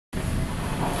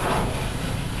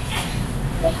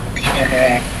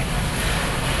Okay.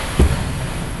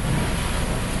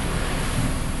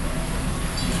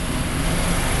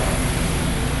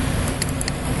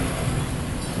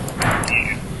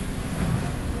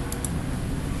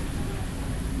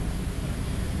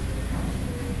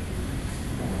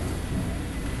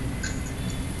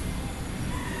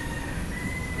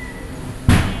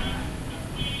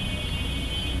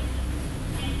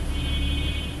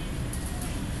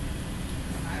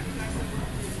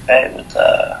 And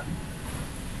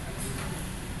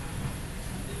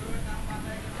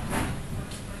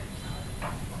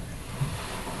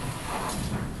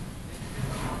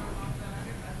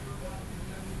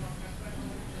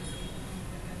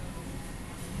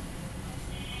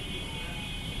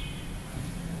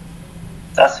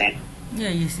that's it. Yeah,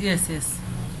 yes.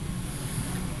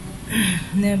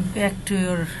 Now back to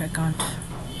your account.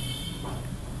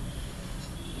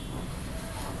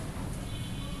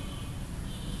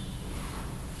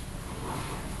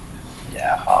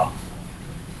 Yeah.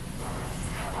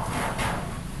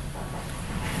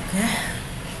 Okay.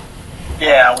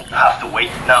 Yeah, we have to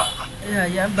wait now.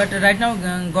 Yeah, but right now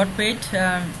got paid.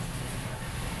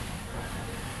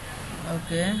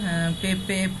 Okay,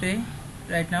 pay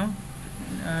right now.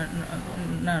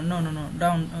 No,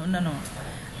 down. No.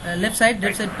 Left side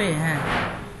pay.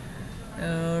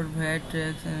 VAT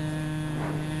tax,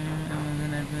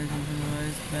 Amazon advertising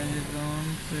invoice, bank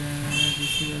account,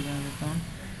 receiver bank account,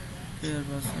 pay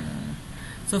person.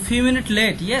 So few minutes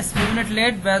late. Yes, few minutes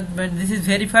late, but this is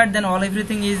verified. Then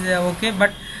everything is okay.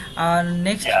 But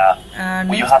next. Yeah.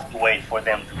 Next, you have to wait for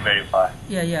them to verify.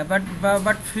 Yeah. But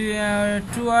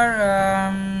to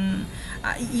our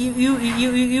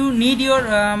you need your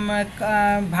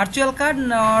virtual card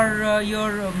or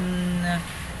your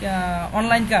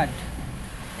online card.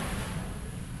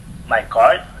 My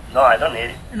card? No, I don't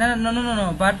need it.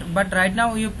 No. But right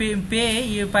now you pay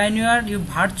you Pioneer, you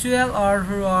virtual or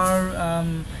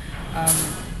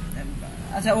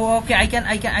okay, I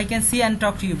can see and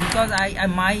talk to you because I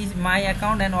my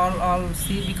account and all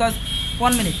see because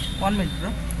 1 minute,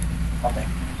 bro. Okay.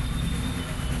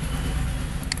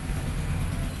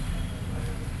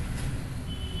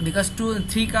 Because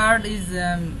 3 card is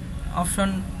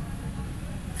option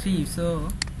 3, so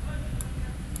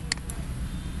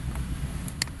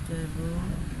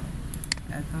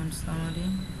account summary,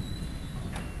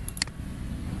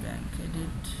 bank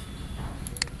edit,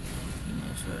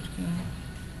 networking,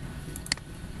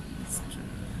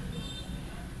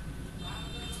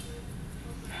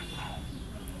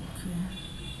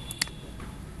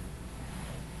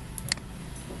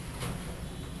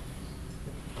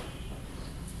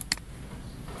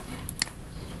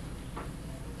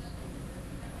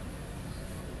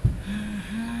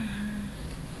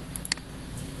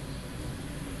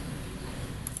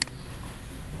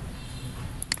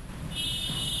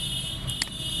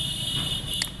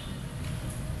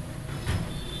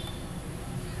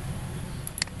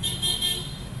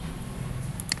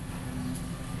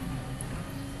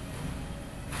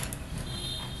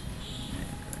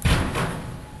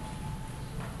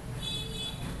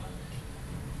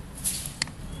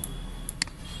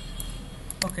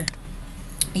 okay.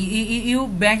 You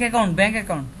bank account.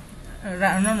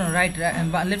 No, right,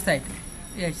 left side.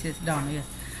 Yes, down. Yes.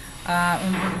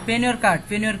 Pen your card.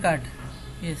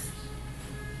 Yes.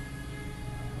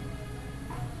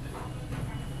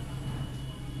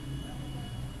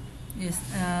 Yes.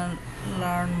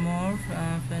 Learn more.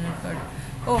 Pen your card.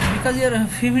 Oh, because you're a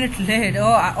few minutes late.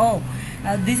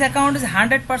 This account is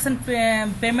 100%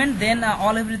 payment. Then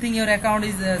everything your account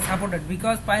is supported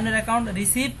because Pioneer account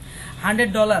received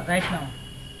 $100 right now.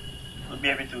 We'll be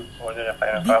able to order a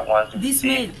Pioneer card once you This see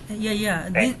mail, yeah.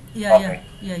 Okay.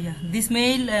 This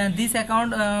mail, this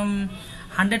account,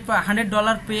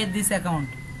 $100 pay this account.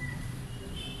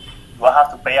 Do I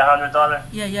have to pay $100?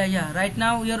 Yeah. Right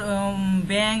now your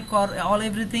bank or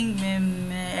everything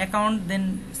account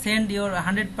then send your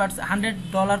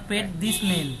 $100 paid this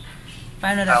mail.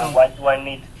 Pioneer account. And why do I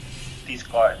need this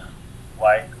card?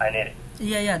 Why I need it?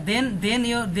 Yeah. Then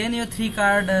your 3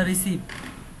 card receipt.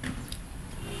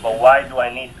 But why do I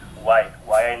need? Why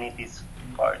I need this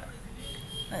card?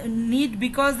 Need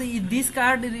because this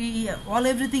card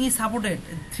everything is supported.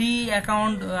 3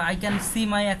 account I can see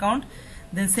my account.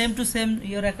 Then same to same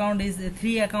your account is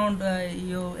 3 account.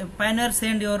 Your Pioneer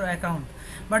send your account.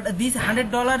 But this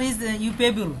 $100 is you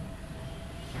payable.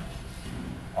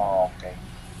 Oh, okay.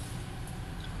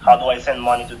 How do I send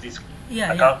money to this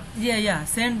account? Yeah.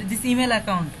 Send this email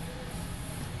account.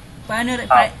 Pioneer,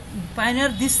 Pioneer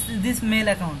this mail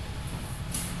account.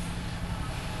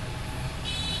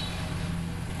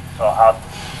 So how do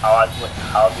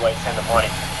I send the money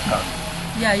to this account?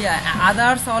 Yeah.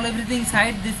 Others, all everything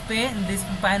side this pay this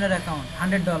Pioneer account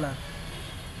 $100.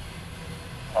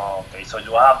 Okay, so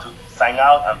you have to sign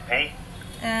out and pay.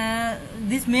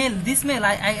 This mail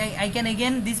I can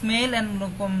again this mail and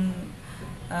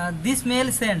this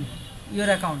mail send your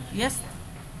account. Yes.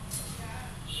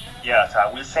 Yes,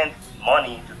 I will send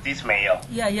money to this mail.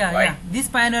 Yeah. This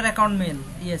Pioneer account mail.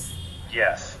 Yes.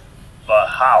 Yes, but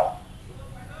how?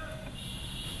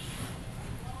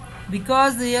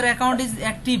 Because your account is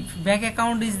active, bank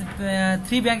account is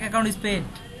 3 bank account is paid.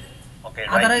 Okay,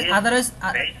 right here, Otherwise,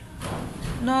 pay.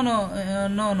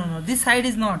 no. This side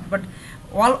is not, but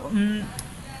all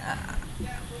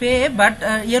pay. But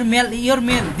your mail.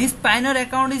 This Pioneer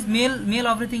account is mail.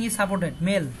 Everything is supported.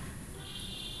 Mail.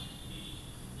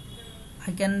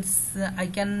 I can.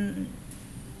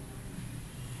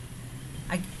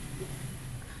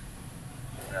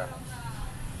 Yeah.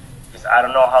 Because I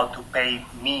don't know how to pay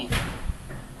me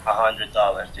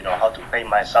 $100. You know how to pay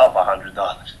myself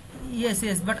 $100. Yes.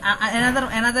 But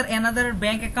another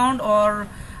bank account or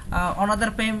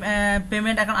another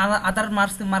payment account, other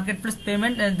marketplace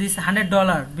payment. This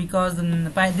 $100 because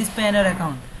this Pioneer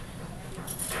account.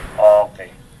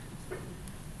 Okay.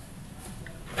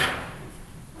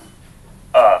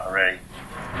 Ready.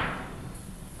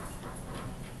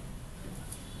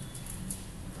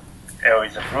 Arrow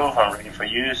is approved. I'm ready for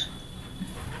use.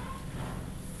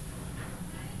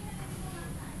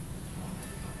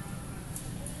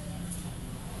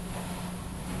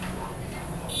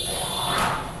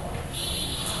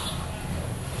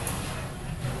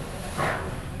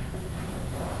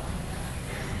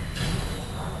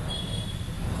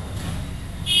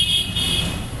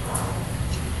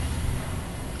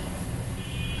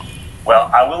 Well,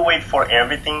 I will wait for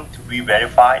everything to be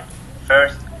verified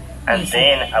first, and Yes.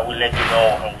 then I will let you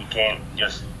know, and we can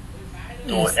just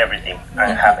do Yes. everything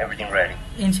and have everything ready.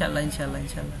 Inshallah.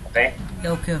 Okay?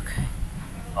 Okay.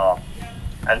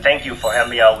 And thank you for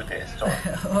helping me out with this. So,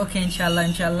 Okay,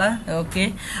 inshallah.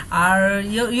 Okay.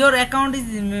 Your account is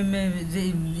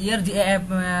your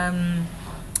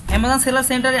Amazon Seller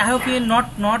Center. I hope you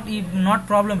not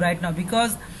problem right now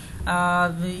because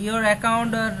your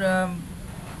account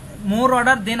more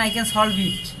order, then I can solve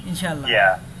it. Inshallah.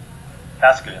 yeah,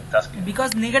 that's good.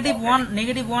 Because negative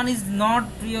one is not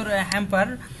your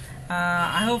hamper.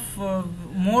 I hope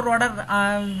more order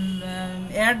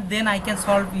add, then I can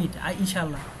solve it.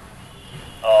 Inshallah.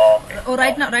 Okay. Oh,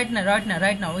 right now.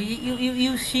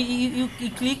 You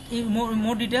click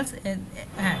more details.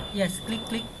 Yes,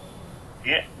 click.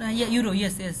 Yeah. Euro.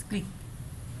 Yes, click.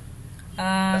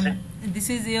 That's it. This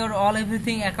is your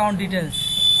everything account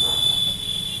details.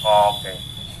 Okay.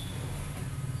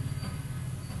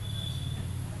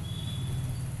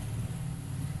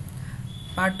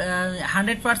 But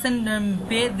 100%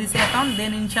 pay this account,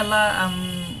 then inshallah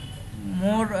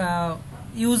more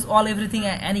use everything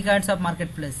any kinds of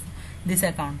marketplace this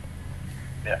account.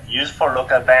 Yeah. Used for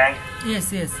local bank.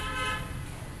 Yes.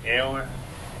 Euro.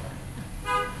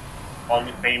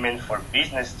 Only payment for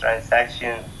business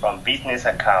transaction from business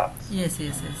accounts. Yes.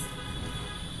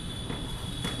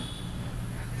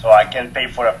 So I can pay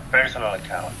for a personal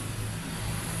account.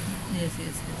 Yes.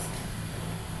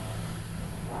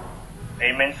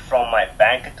 Payment from my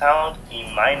bank account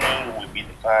in my name will be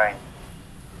declined.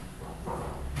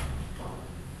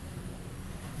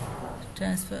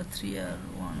 Transfer 3 or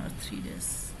 1 or 3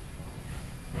 days.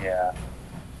 Yeah.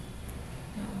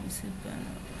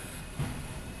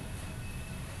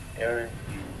 Here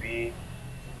will be.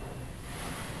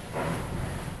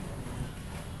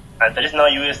 And there is no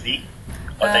USD.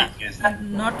 Or there is USD.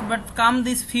 Not, but come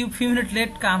this few minutes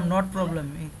late. Come, not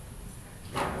problem.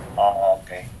 Oh,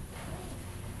 okay.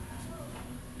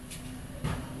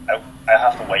 I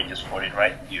have to wait just for it,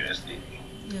 right? USD.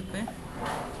 Okay.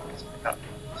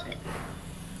 See.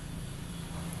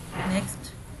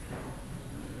 Next.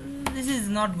 This is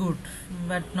not good,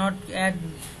 but not add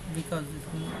because.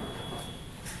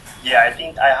 Yeah, I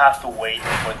think I have to wait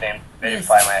for them to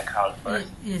verify my account first.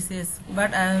 Yes.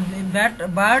 But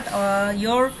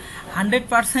your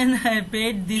 100%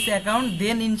 paid this account,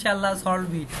 then inshallah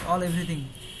solve it everything.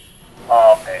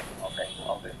 Okay.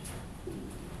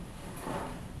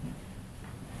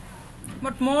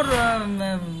 But more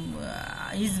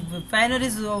his Pioneer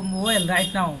is well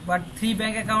right now. But 3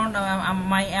 bank account,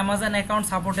 my Amazon account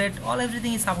supported.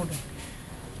 Everything is supported.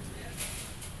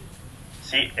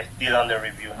 See, it's still under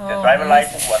review. The Oh, driver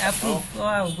yes, license was approved,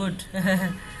 Wow, good.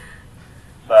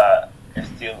 but it's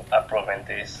still approving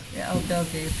this. Yeah,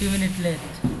 okay. A few minutes late.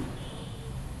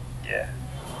 Yeah.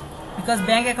 Because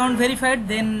bank account verified,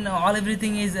 then all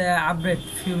everything is upgrade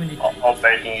few minutes.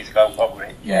 Everything is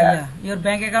upgrade. Yeah. Your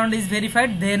bank account is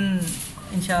verified, then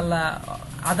inshallah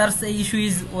others issue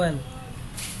is well.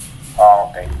 Oh,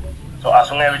 okay. So as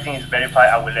soon as everything is verified,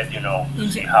 I will let you know to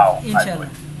see how. Inshallah.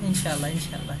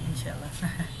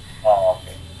 Oh,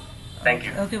 okay. Thank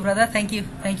you. Okay, brother. Thank you.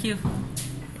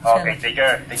 Okay, take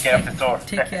care. Take care of the store.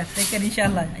 Take care.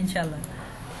 Inshallah.